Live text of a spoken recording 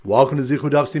Welcome to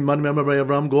Zichud Daf Siman Mem by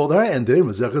Avram Goldar, and today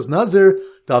Maseches Nazir,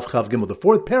 Daf Chav Gimel, the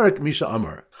fourth parak, Misha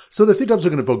Amar. So the three topics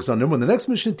we're going to focus on. Number one, the next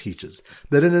Mishnah teaches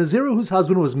that a Nazir whose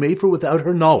husband was made for without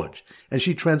her knowledge, and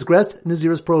she transgressed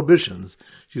Nazir's prohibitions,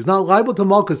 she's not liable to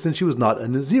Malchus since she was not a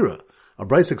Nazira.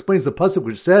 Bryce explains the pasuk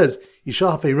which says, Isha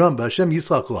hafeiram b'Hashem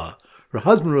yislach la. Her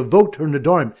husband revoked her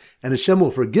nadarim, and Hashem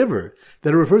will forgive her,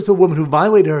 that it refers to a woman who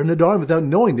violated her nadarim without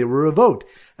knowing they were revoked,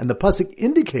 and the pasuk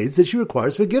indicates that she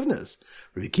requires forgiveness.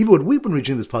 Rabbi Akiva would weep when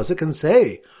reaching this pasuk and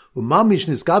say,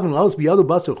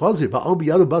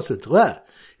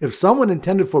 if someone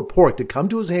intended for pork to come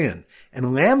to his hand,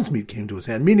 and lamb's meat came to his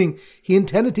hand, meaning he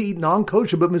intended to eat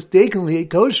non-kosher but mistakenly ate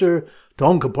kosher,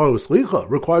 Tom Kaparo Slicha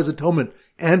requires atonement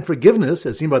and forgiveness,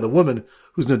 as seen by the woman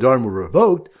whose nadarim were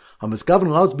revoked. Then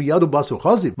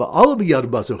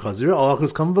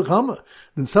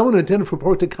someone who intended for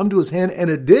pork to come to his hand, and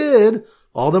it did,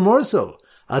 all the more so.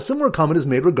 A similar comment is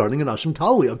made regarding an asham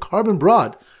talwi, a carbon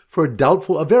brought for a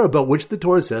doubtful avera, about which the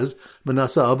Torah says,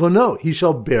 "Manasa avono, he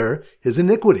shall bear his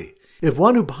iniquity." If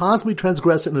one who possibly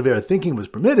transgressed an avera thinking was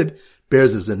permitted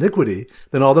bears his iniquity,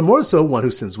 then all the more so one who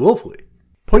sins willfully.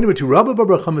 Point number two, Rabbi Bar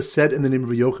Chama said in the name of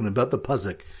Yochanan about the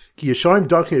pasuk, "Ki yesharim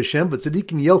darkei Hashem, but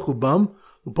tzadikim yelchu bam,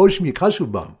 uposhim yikashu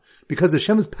bam." Because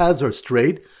Hashem's paths are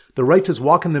straight, the righteous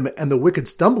walk in them, and the wicked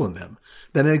stumble in them.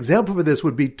 Then an example for this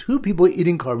would be two people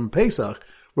eating carbon Pesach,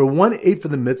 where one ate for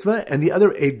the mitzvah and the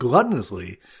other ate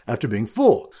gluttonously after being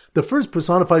full. The first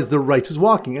personifies the righteous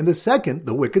walking, and the second,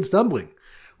 the wicked stumbling.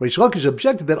 Reish Lakish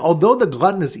objected that although the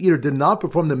gluttonous eater did not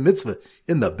perform the mitzvah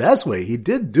in the best way, he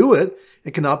did do it,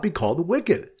 it cannot be called the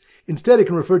wicked. Instead, it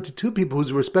can refer to two people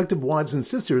whose respective wives and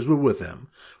sisters were with them,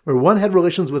 where one had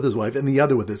relations with his wife and the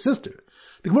other with his sister.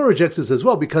 The Gemara rejects this as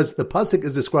well because the pasuk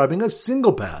is describing a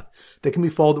single path that can be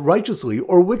followed righteously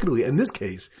or wickedly. In this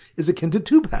case, is akin to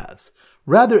two paths.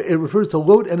 Rather, it refers to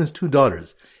Lot and his two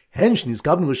daughters. They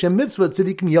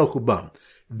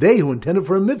who intended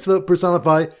for a mitzvah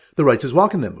personify the righteous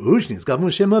walk in them.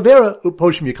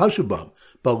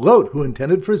 But Lot, who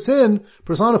intended for sin,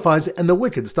 personifies and the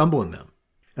wicked stumble in them.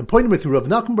 And point number three, Rav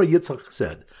Nachman Bar Yitzchak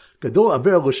said, Gadol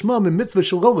avera lishma min mitzvah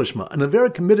shelo lishma. An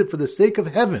avera committed for the sake of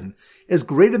heaven is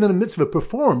greater than a mitzvah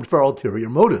performed for ulterior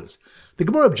motives. The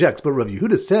Gemara objects, but Rav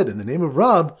Yehuda said in the name of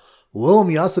Rav, Lo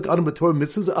miyasak adam b'torah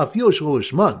mitzvahs afil shelo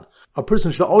lishman. A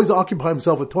person should always occupy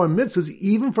himself with Torah mitzvahs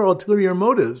even for ulterior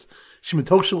motives.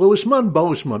 Shemitok shelo lishman ba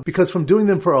lishman. Because from doing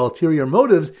them for ulterior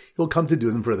motives, he'll come to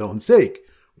do them for their own sake.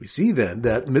 We see then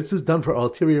that mitzvahs done for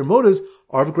ulterior motives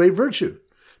are of great virtue.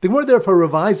 The Gemara therefore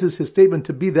revises his statement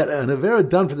to be that an avera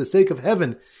done for the sake of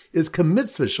heaven is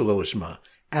kamitzvah shelo lishma,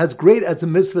 as great as a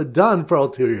mitzvah done for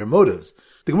ulterior motives.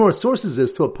 The Gemara sources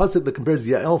this to a pasuk that compares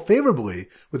the Yael favorably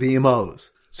with the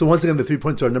Imaos. So once again, the 3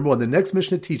 points are: number one, the next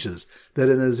Mishnah teaches that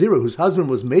a Nazira whose husband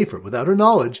was mefer without her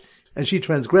knowledge, and she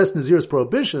transgressed Nazir's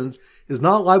prohibitions, is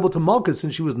not liable to Malchus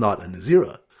since she was not a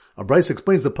Nazira. Bryce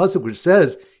explains the pasuk which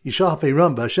says, Isha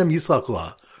hafeiram b'Hashem yislach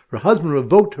la. Her husband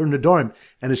revoked her nadarim,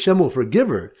 and Hashem will forgive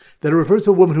her, that it refers to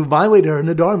a woman who violated her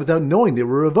nadarim without knowing they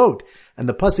were revoked, and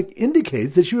the pasuk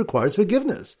indicates that she requires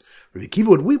forgiveness. Rabbi Akiva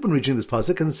would weep when reaching this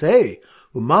pasuk and say,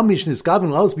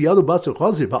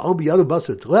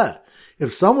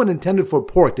 if someone intended for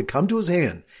pork to come to his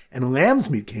hand, and lamb's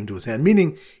meat came to his hand,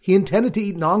 meaning he intended to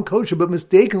eat non-kosher but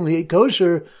mistakenly ate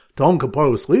kosher, Tom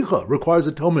Kaparo Slicha requires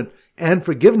atonement and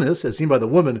forgiveness, as seen by the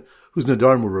woman whose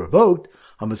nadarim were revoked.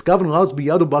 Then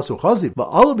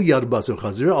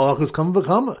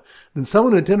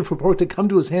someone who intended for pork to come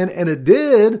to his hand, and it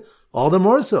did, all the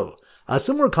more so. A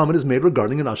similar comment is made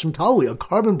regarding an asham talwi, a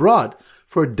carbon brought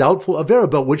for a doubtful avera,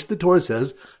 about which the Torah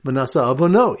says, Manasa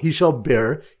avono, he shall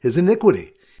bear his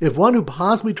iniquity. If one who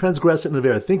possibly transgressed an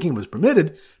avera thinking was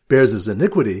permitted bears his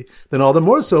iniquity, then all the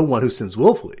more so one who sins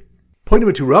willfully. Point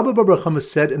number two, Rabbi Bar Chama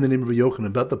said in the name of Yochanan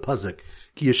about the pasuk,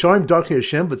 Ki yesharim darkei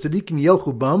Hashem, but tzadikim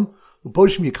yelchu bam,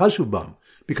 uposhim yikashu bam.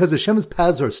 Because Hashem's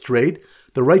paths are straight,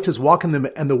 the righteous walk in them,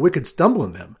 and the wicked stumble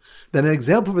in them. Then an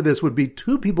example for this would be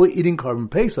two people eating carbon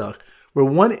Pesach, where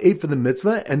one ate for the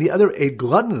mitzvah and the other ate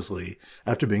gluttonously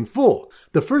after being full.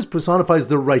 The first personifies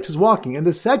the righteous walking, and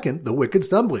the second, the wicked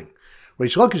stumbling.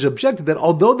 Reish Lakish objected that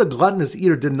although the gluttonous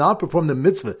eater did not perform the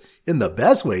mitzvah in the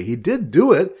best way, he did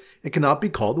do it, it cannot be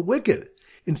called the wicked.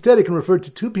 Instead, it can refer to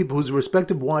two people whose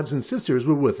respective wives and sisters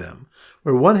were with them,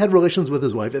 where one had relations with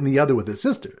his wife and the other with his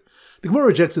sister. The Gemara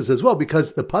rejects this as well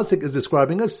because the pasuk is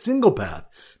describing a single path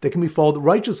that can be followed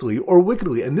righteously or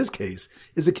wickedly. In this case,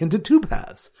 is akin to two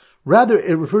paths. Rather,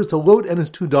 it refers to Lot and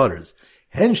his two daughters.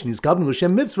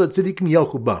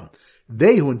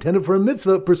 They who intended for a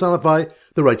mitzvah personify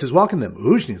the righteous walk in them.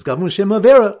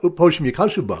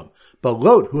 But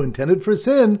Lot, who intended for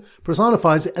sin,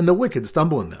 personifies it, and the wicked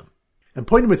stumble in them. And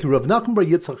pointing with Rav Nachman bar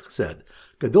Yitzchak said,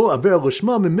 Gadol avera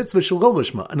lishma min mitzvah shelo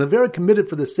lishma. An avera committed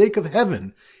for the sake of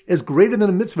heaven is greater than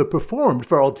a mitzvah performed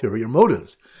for ulterior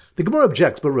motives. The Gemara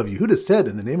objects, but Rav Yehuda said,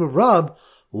 in the name of Rav,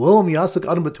 Lo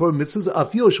miyasak adam b'torah mitzvahs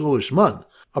afil shelo lishman.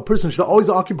 A person should always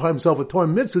occupy himself with Torah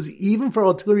mitzvahs, even for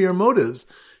ulterior motives.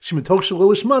 Shemitok shelo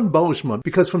lishman ba lishman.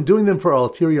 Because from doing them for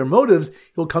ulterior motives,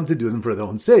 he'll come to do them for their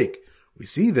own sake. We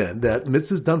see then that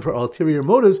mitzvahs done for ulterior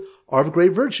motives are of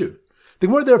great virtue. The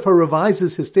Gemara therefore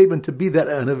revises his statement to be that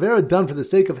an avera done for the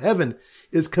sake of heaven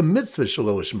is kamitzvah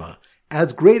shelo lishma,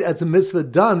 as great as a mitzvah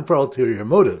done for ulterior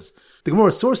motives. The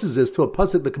Gemara sources this to a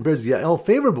pasuk that compares the Yael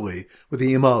favorably with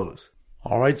the Imaos.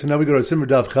 Alright, so now we go to Simon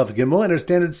Daf Chaf Gimel, and our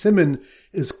standard Simon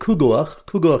is Kugelach.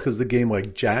 Kugelach is the game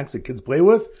like jacks that kids play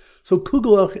with, so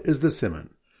Kugelach is the Simon.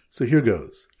 So here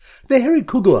goes. The hairy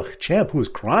Kugelach champ who was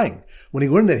crying when he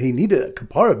learned that he needed a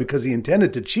kapara because he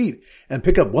intended to cheat and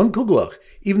pick up one Kugelach,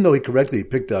 even though he correctly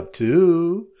picked up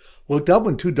two, looked up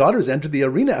when two daughters entered the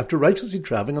arena after righteously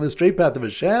traveling on the straight path of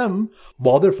Hashem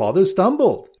while their father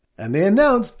stumbled. And they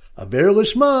announced, Aver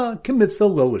lishma, kemitzvah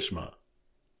lo lishma.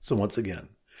 So once again,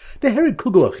 the hairy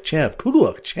Kugelach champ,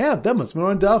 that must be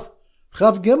on Daf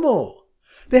Chav Gimel.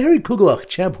 The hairy Kugelach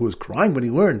champ who was crying when he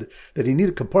learned that he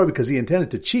needed kapara because he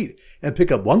intended to cheat and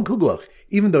pick up one Kugelach,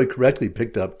 even though he correctly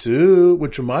picked up two,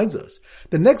 which reminds us,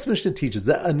 the next Mishnah teaches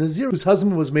that a Nazir whose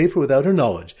husband was made for without her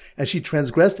knowledge, and she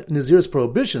transgressed Nazir's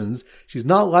prohibitions, she's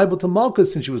not liable to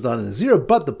Malchus since she was not a Nazir,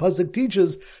 but the pasuk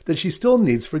teaches that she still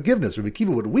needs forgiveness. Rabbi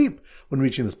Kiva would weep when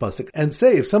reaching this pasuk and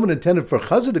say, if someone intended for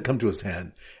chazir to come to his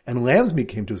hand, and lamb's meat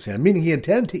came to his hand, meaning he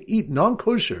intended to eat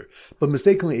non-kosher, but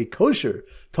mistakenly ate kosher,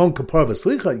 ton kapar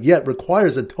v'slicha, yet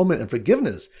requires atonement and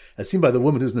forgiveness, as seen by the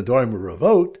woman whose nadarim were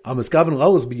revoked, amaskaven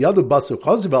lalos biyadu basur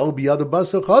chazir v'al biyadu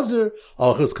basur chazir,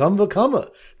 alchus kam v'kama,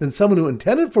 then someone who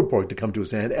intended for pork to come to his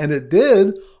hand, and it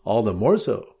did, all the more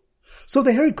so. So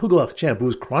the hairy Kugelach champ who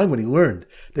was crying when he learned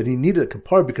that he needed a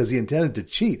kapar because he intended to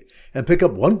cheat and pick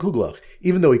up one Kugelach,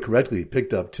 even though he correctly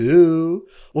picked up two,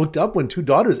 looked up when two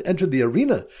daughters entered the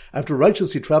arena after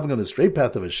righteously traveling on the straight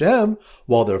path of Hashem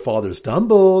while their father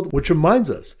stumbled, which reminds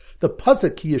us, the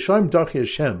pasuk ki yesharim darchei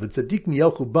Hashem v'tzadikim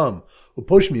yelchu bam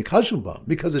uposhim yikashu bam,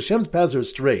 because Hashem's paths are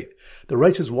straight, the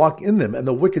righteous walk in them and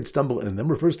the wicked stumble in them,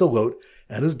 refers to Lot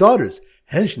and his daughters.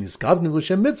 They,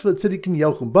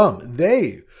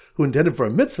 who intended for a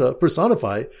mitzvah,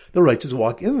 personify the righteous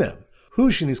walk in them.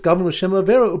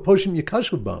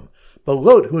 But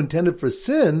Lot, who intended for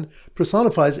sin,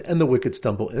 personifies and the wicked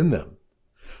stumble in them.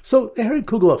 So the hairy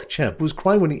Kugelach champ was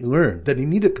crying when he learned that he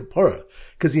needed kapara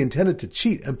because he intended to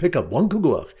cheat and pick up one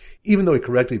Kugelach, even though he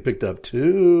correctly picked up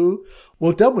two,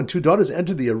 looked up when two daughters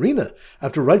entered the arena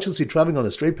after righteously traveling on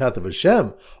the straight path of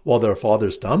Hashem while their father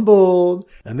stumbled,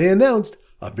 and they announced,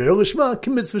 Aver lishma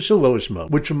kemitzvah shelo lishma,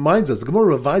 which reminds us, the Gemara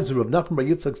revises Rav Nachman bar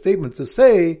Yitzchak's statement to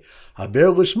say,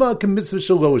 Aver lishma kemitzvah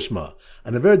shelo lishma.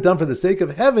 An aver done for the sake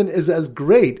of heaven is as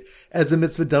great as a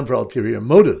mitzvah done for ulterior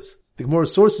motives. The Gemara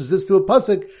sources this to a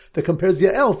pasuk that compares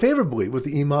Yael favorably with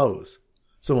the Imaos.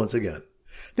 So once again,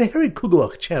 the hairy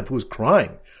Kugelach champ who was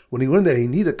crying when he learned that he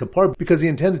needed kapar because he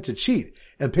intended to cheat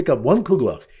and pick up one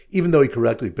Kugelach, even though he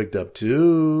correctly picked up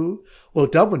two,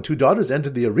 looked up when two daughters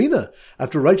entered the arena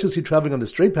after righteously traveling on the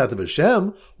straight path of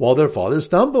Hashem while their father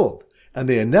stumbled, and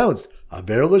they announced,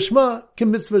 Aver lishma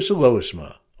kemitzvah shelo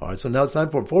lishma. Alright, so now it's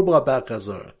time for 4 block back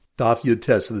chazar. Daf Yud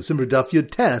Tes. So the Simmer Daf Yud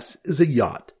Tes is a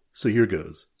yacht. So here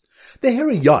goes. The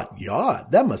hairy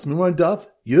yacht, that must mean we're on Daf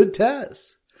Yud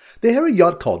Tes. The hairy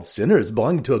yacht called sinners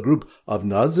belonging to a group of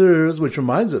Nazirs, which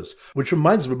reminds us, Rabbi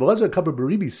Elazar Kabbar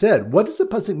Baribi said, what does the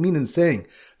pasuk mean in saying,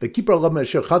 and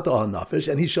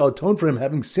he shall atone for him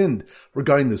having sinned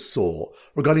regarding the soul?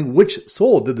 Regarding which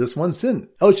soul did this one sin?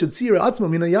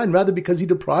 Rather because he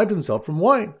deprived himself from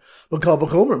wine. If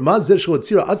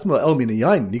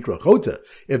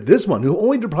this one who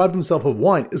only deprived himself of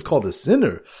wine is called a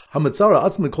sinner, the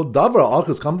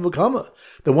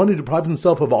one who deprived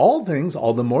himself of all things,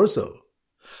 all the more so.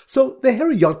 So the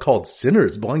hairy yacht called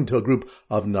sinners belonging to a group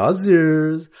of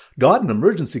Nazirs got an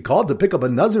emergency call to pick up a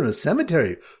Nazir in a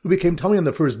cemetery who became tummy on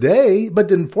the first day but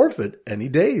didn't forfeit any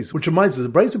days. Which reminds us,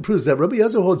 Bryson proves that Rabbi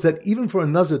Eliezer holds that even for a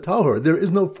Nazir Tahor, there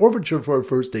is no forfeiture for a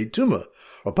first day Tumah.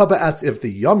 Or Papa asked if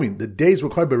the Yomim, the days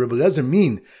required by Rabbi Eliezer,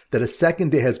 mean that a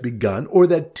second day has begun or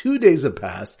that 2 days have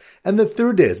passed and the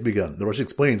third day has begun. The Rosh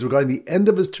explains regarding the end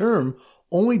of his term,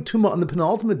 only Tumah on the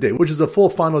penultimate day, which is a full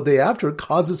final day after,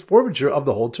 causes forfeiture of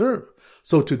the whole term.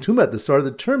 So to Tumah at the start of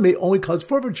the term may only cause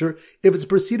forfeiture if it's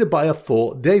preceded by a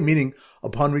full day, meaning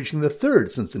upon reaching the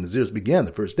third, since the Nazirs began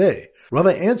the first day.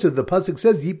 Rava answered, the pasuk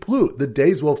says, Yiplu, the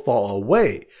days will fall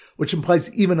away, which implies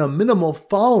even a minimal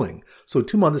falling. So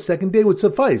Tumah on the second day would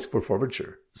suffice for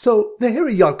forfeiture. So the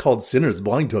hairy yacht called sinners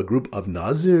belonging to a group of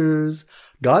Nazirs.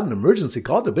 God in emergency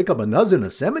called to pick up a Nazir in a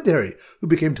cemetery who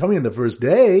became tummy on the first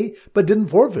day, but didn't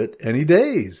forfeit any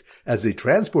days, as they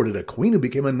transported a queen who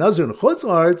became a Nazir in Chutz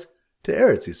La'aretz to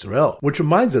Eretz Yisrael. Which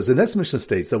reminds us, the next Mishnah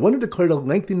states that one who declared a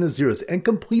lengthy Nazirus and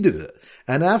completed it,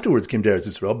 and afterwards came to Eretz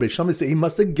Yisrael, Beis Shammai say he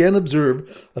must again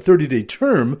observe a 30-day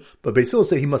term, but Beis Hillel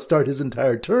say he must start his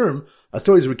entire term. A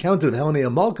story is recounted of Helene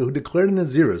Amalka, who declared a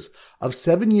Nazirus of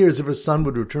 7 years if her son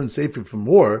would return safely from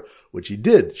war, which he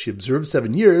did. She observed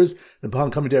 7 years, and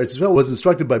upon coming to Eretz Yisrael was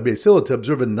instructed by Beis Hillel to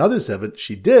observe another 7.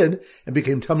 She did, and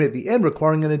became tummy at the end,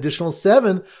 requiring an additional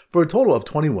 7 for a total of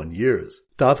 21 years.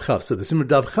 Dav Chaf. So the Simmer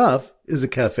Dav Chaf is a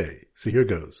cafe. So here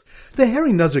goes. The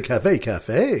Hairy Nazir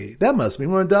Cafe. That must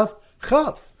mean we're in Dav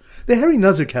Chaf. The Hairy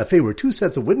Nazir Cafe, where 2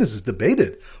 sets of witnesses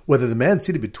debated whether the man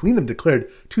seated between them declared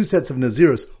 2 sets of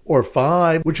Nazirus or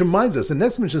 5, which reminds us, the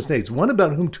next Mishnah states, one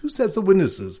about whom 2 sets of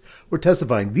witnesses were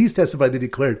testifying. These testified that he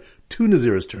declared 2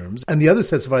 Nazirus terms, and the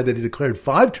others testified that he declared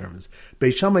 5 terms.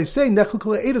 Beis Shammai say, Nechel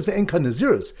kol ha'edos ve'en kan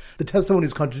Nazirus. The testimony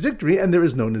is contradictory, and there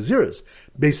is no Nazirus.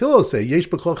 Beis Hillel say, Yesh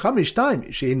b'kol chamish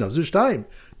shtaim, she'en Nazir shtaim.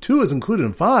 2 is included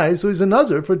in 5, so he's a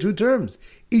Nazir for 2 terms.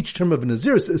 Each term of a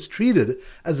Nazirus is treated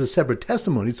as a separate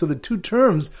testimony, so the 2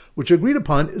 terms which are agreed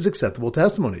upon is acceptable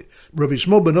testimony. Rabbi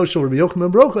Shmuel ben Oshel Rabbi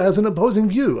Yochanan ben Brocha has an opposing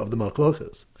view of the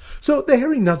machlokas. So the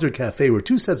Hairy Nazir Cafe, where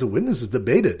 2 sets of witnesses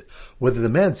debated whether the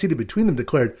man seated between them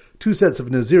declared 2 sets of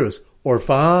Nazirus or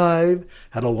 5,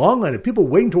 had a long line of people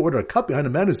waiting to order a cup behind a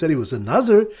man who said he was a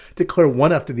Nazir, declare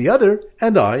one after the other,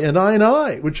 and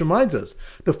I, which reminds us,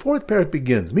 the 4th parak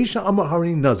begins, Misha Amar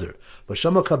Harini Nazir,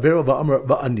 Vashama Chavero Va'amar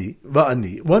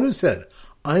Va'ani, one who said,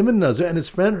 I am a Nazir, and his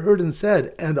friend heard and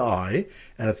said, and I,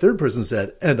 and a third person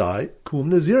said, and I, Kum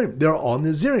Nazirim, they're all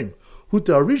Nazirim.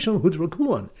 Huta Arishon, Huta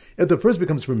Kulan. If the first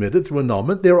becomes permitted through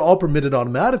annulment, they are all permitted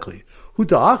automatically.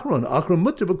 Huta Achron, Achron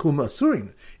Mutter Bakum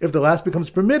Asurin. If the last becomes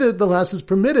permitted, the last is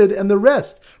permitted, and the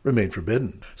rest remain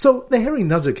forbidden. So the Hairy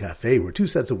Nazir Cafe, where 2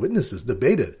 sets of witnesses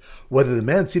debated whether the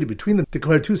man seated between them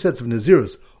declared 2 sets of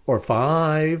Nazirus or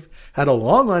 5, had a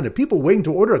long line of people waiting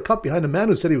to order a cup behind a man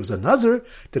who said he was a Nazir,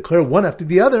 declare one after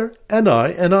the other, and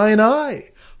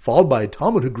I, followed by a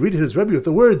Talmud who greeted his Rebbe with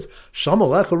the words, Shama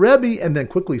Lecha Rebbe, and then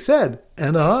quickly said,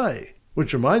 and I.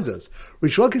 Which reminds us,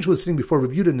 Rish Lakish was sitting before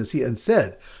Rav Yehuda Nasi and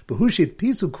said, Behushit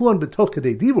pisu kuan betoch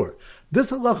kadei dibur.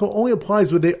 This halacha only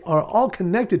applies where they are all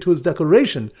connected to his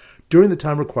declaration during the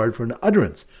time required for an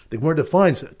utterance. The Gemara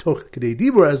defines toch kadei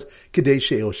dibur as kadei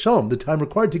she'el shalom, the time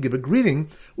required to give a greeting,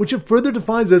 which it further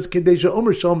defines as kadei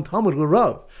she'omer shalom talmud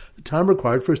l'rav, the time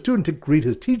required for a student to greet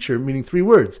his teacher, meaning 3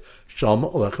 words, shalom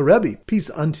alecha Rebbe, peace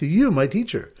unto you, my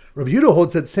teacher. Rav Yehuda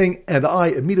holds that saying and I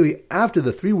immediately after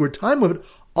the 3-word time limit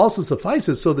also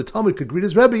suffices so the Talmud could greet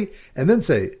his Rebbe and then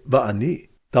say, Va'ani.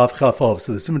 Dav Chafov.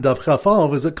 So the Simon Dav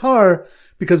Chafov is a car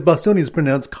because Bastoni is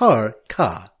pronounced car,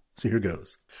 ka. So here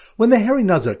goes. When the Hairy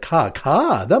Nazir ka,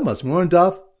 that must be more in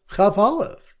Dav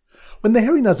Chafalev. When the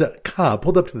Hairy Nazir ka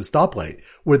pulled up to the stoplight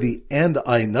where the and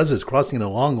I Nazirs crossing in a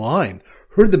long line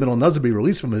heard the middle Nazir be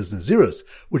released from his Nazirus,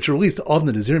 which released all of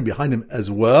the Nazirim behind him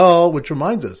as well, which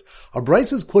reminds us, a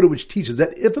Brisa is quoted which teaches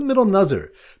that if a middle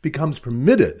Nazir becomes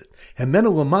permitted, those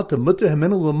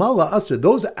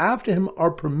after him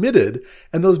are permitted,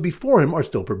 and those before him are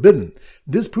still forbidden.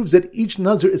 This proves that each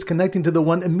Nazir is connecting to the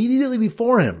one immediately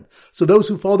before him. So those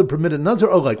who follow the permitted Nazir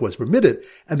are likewise permitted,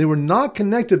 and they were not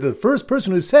connected to the first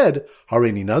person who said,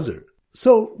 Hareini Nazir.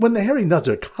 So, when the Hairy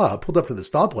Nazir Ka pulled up to the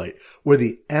stoplight, where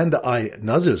the and I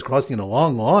Nazirs crossing in a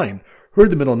long line heard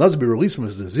the middle Nazir be released from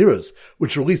his Nazirus,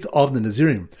 which released all of the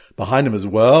Nazirim behind him as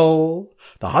well,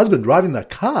 the husband driving the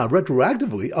Ka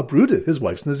retroactively uprooted his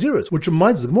wife's Nazirus, which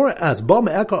reminds the Gemara asks, Ba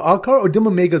me'ekar akar or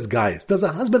dima megas gais? Does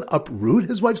a husband uproot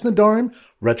his wife's Nadarim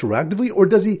retroactively, or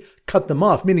does he cut them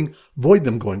off, meaning void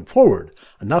them going forward?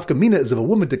 A nafkamina is if a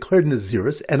woman declared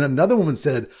Nazirus, and another woman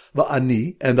said,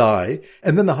 Va'ani, and I,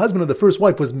 and then the husband of the first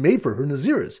wife was made for her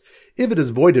Nazirus. If it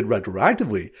is voided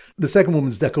retroactively, the second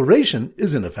woman's declaration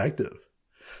is ineffective.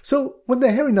 So, when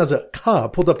the Hairy Nazir Ka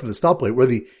pulled up to the stoplight where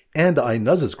the and I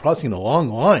Nazirs crossing a long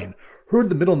line heard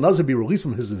the middle Nazir be released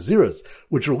from his Nazirus,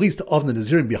 which released all of the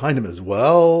Nazirim behind him as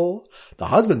well, the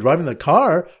husband driving the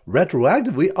car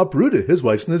retroactively uprooted his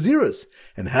wife's Nazirus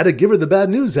and had to give her the bad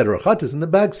news that her chat is in the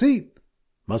back seat.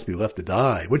 must be left to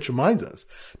die, which reminds us,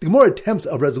 the Gemara attempts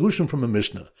a resolution from a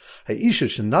Mishnah. Ha'isha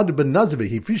shenadar ben Nazir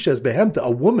hifrishes behemta,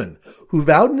 a woman who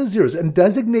vowed Naziris and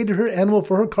designated her animal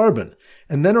for her carbon,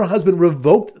 and then her husband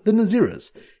revoked the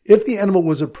Naziris. If the animal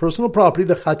was her personal property,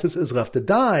 the chatas is left to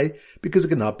die because it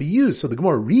cannot be used. So the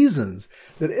Gemara reasons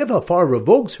that if Hafar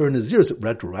revokes her Naziris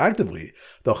retroactively,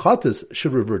 the chatas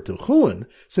should revert to chulin,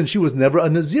 since she was never a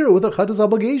Nazir with a chatas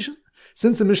obligation.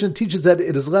 Since the Mishnah teaches that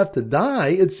it is left to die,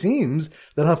 it seems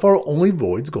that Hafar only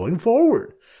voids going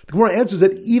forward. The Gemara answers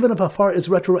that even if Hafar is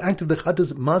retroactive, the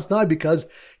chatas must die because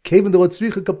Kaven de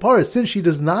Latzricha Kapara, since she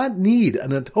does not need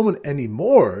an atonement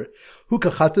anymore, hu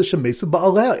kachatas shemesu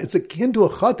ba'aleh. It's akin to a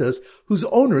chatas whose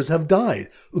owners have died.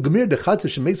 Ugamir de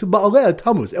chatas shemesu ba'aleh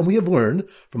tamuz. And we have learned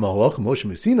from Halach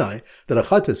Moshe Sinai that a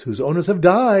chatas whose owners have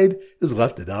died is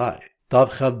left to die.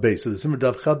 Dav Chav Beis. So the Simmer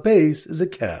Dav Chav Beis is a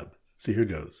cab. So here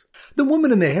goes. The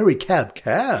woman in the hairy cab,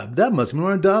 that must be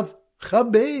more Dav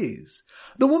Chav Beis.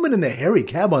 The woman in the hairy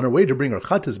cab on her way to bring her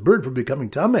chatas bird for becoming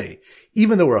tameh,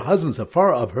 even though her husband's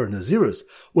hafara of her nazirus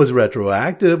was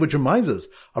retroactive, which reminds us,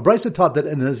 a brisa taught that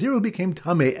a nazir who became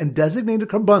tameh and designated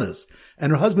karbanis,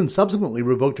 and her husband subsequently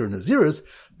revoked her nazirus,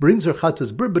 brings her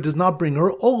chatas bird but does not bring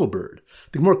her ola bird.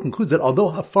 The Gemara concludes that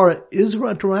although hafara is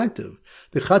retroactive,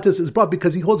 the chatas is brought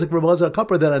because he holds like Rav Elazar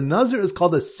Kapar that a nazir is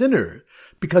called a sinner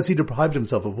because he deprived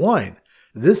himself of wine.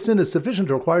 This sin is sufficient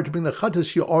to require to bring the chatas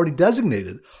she already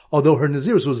designated, although her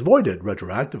naziris was voided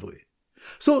retroactively.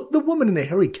 So the woman in the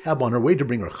hairy cab on her way to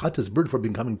bring her chatas bird for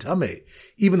becoming tameh,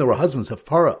 even though her husband's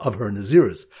hafara of her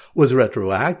naziris was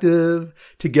retroactive,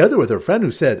 together with her friend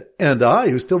who said, and I,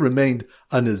 who still remained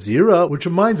a nazira, which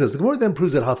reminds us, the Gemara then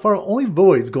proves that hafara only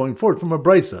voids going forward from a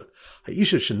brisa.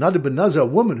 Ha'isha shenadar ben Nazir, a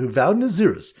woman who vowed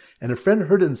naziris, and a friend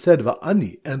heard it and said,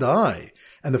 va'ani, and I,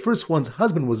 and the first one's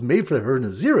husband was made for her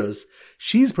naziris,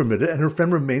 she's permitted and her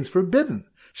friend remains forbidden.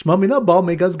 Shma mina bal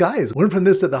megaz guys. Learn from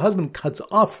this that the husband cuts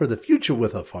off for the future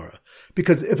with hafara,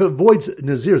 because if it voids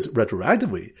naziris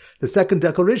retroactively, the second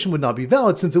declaration would not be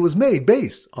valid since it was made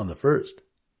based on the first.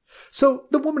 So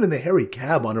the woman in the hairy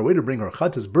cab on her way to bring her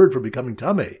chatas bird for becoming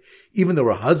tameh, even though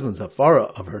her husband's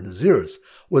hafara of her naziris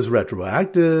was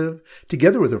retroactive,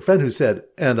 together with her friend who said,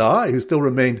 and I, who still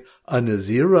remained a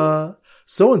nazira,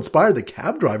 so inspired the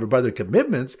cab driver by their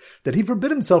commitments that he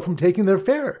forbid himself from taking their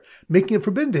fare, making it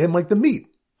forbidden to him like the meat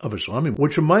of a shlamim.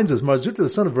 Which reminds us, Marzutah, the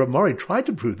son of Rav Mari, tried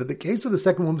to prove that the case of the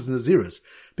second woman's naziris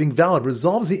being valid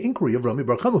resolves the inquiry of Rami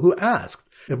Bar Chama, who asked,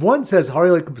 if one says,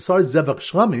 Hari like b'sar zevach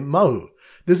shlamim, mahu,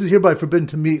 this is hereby forbidden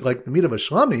to me like the meat of a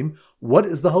shlamim, what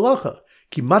is the halacha?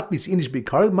 Ki matbis inish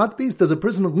bikar matbis, does a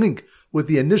person link with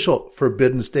the initial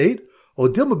forbidden state, or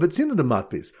dilma betzina de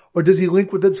matbis, or does he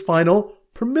link with its final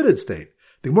permitted state?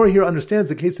 The Gemara here understands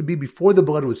the case to be before the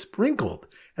blood was sprinkled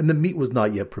and the meat was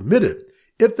not yet permitted.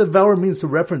 If the vower means to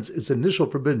reference its initial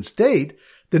forbidden state,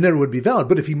 then it would be valid.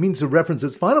 But if he means to reference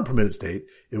its final permitted state,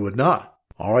 it would not.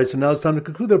 Alright, so now it's time to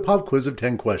conclude our pop quiz of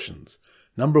 10 questions.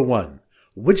 Number 1.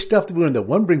 Which daf did we learn that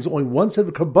one brings only one set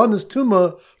of karbanis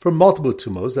tuma for multiple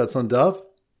tumos? That's on daf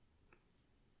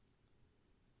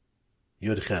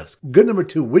Yud Ches. Good. Number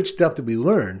 2. Which daf did we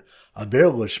learn aver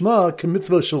l'shma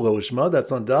k'mitzvah shelo l'shma?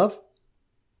 That's on daf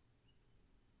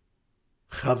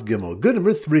Chav Gimel. Good.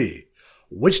 Number 3.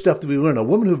 Which stuff did we learn? A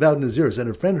woman who vowed naziris and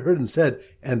her friend heard and said,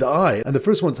 and I, and the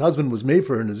first one's husband was made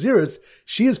for her naziris,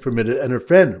 she is permitted and her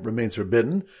friend remains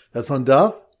forbidden. That's on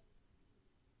daf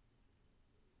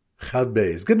Chav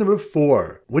Beis. Good. Number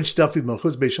 4. Which daf did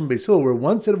Malchus Beisham Beisil, where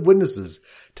one set of witnesses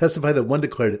testified that one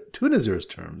declared 2 naziris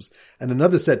terms and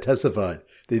another set testified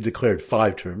they declared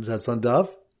 5 terms. That's on daf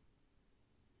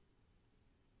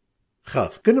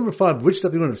Chav. Good. Number 5. Which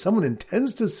daf did we learn? If someone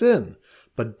intends to sin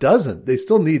but doesn't, they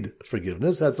still need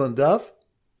forgiveness. That's on daf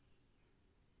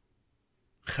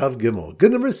Chav Gimel.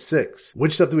 Good. Number 6.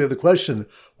 Which stuff do we have the question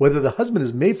whether the husband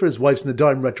is made for his wife's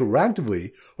nadarim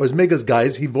retroactively, or as Megas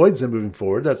guys, he voids them moving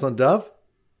forward. That's on daf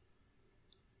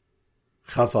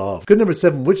Chav Av. Good. Number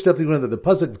 7. Which stuff do we learn that the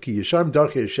pasuk Ki Yisharm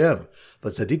Darchei Hashem,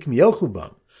 but Tzadikim Yelchu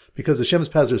Bam, because Hashem's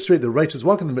paths are straight, the righteous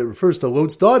walk in them, it refers to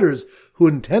Lot's daughters who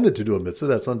intended to do a mitzvah.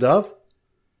 That's on daf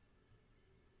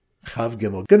Chav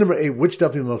Gimel. Good. Number 8. Which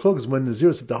daf in Malchok is when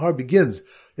Naziris of the Har begins?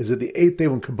 Is it the 8th day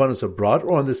when Karbanos are brought,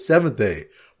 or on the 7th day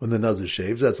when the Nazir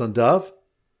shaves? That's on daf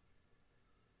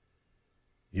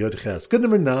Yod Ches. Good.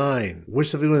 Number 9.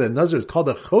 Which daf when the Nazir is called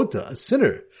a chota, a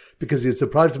sinner, because he has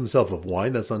deprived himself of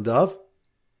wine? That's on daf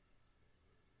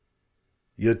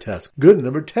Yod Tes. Good.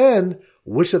 Number 10.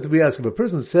 Which daf we ask if a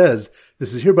person says,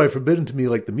 this is hereby forbidden to me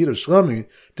like the meat of shlamim,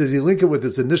 does he link it with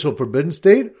its initial forbidden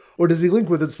state, or does he link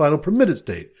with its final permitted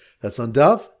state? That's on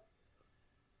daf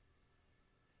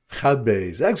Chad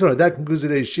Beis. Excellent. That concludes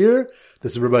today's shir.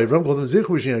 This is Rabbi Avram Nazir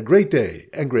wishing you a great day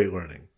and great learning.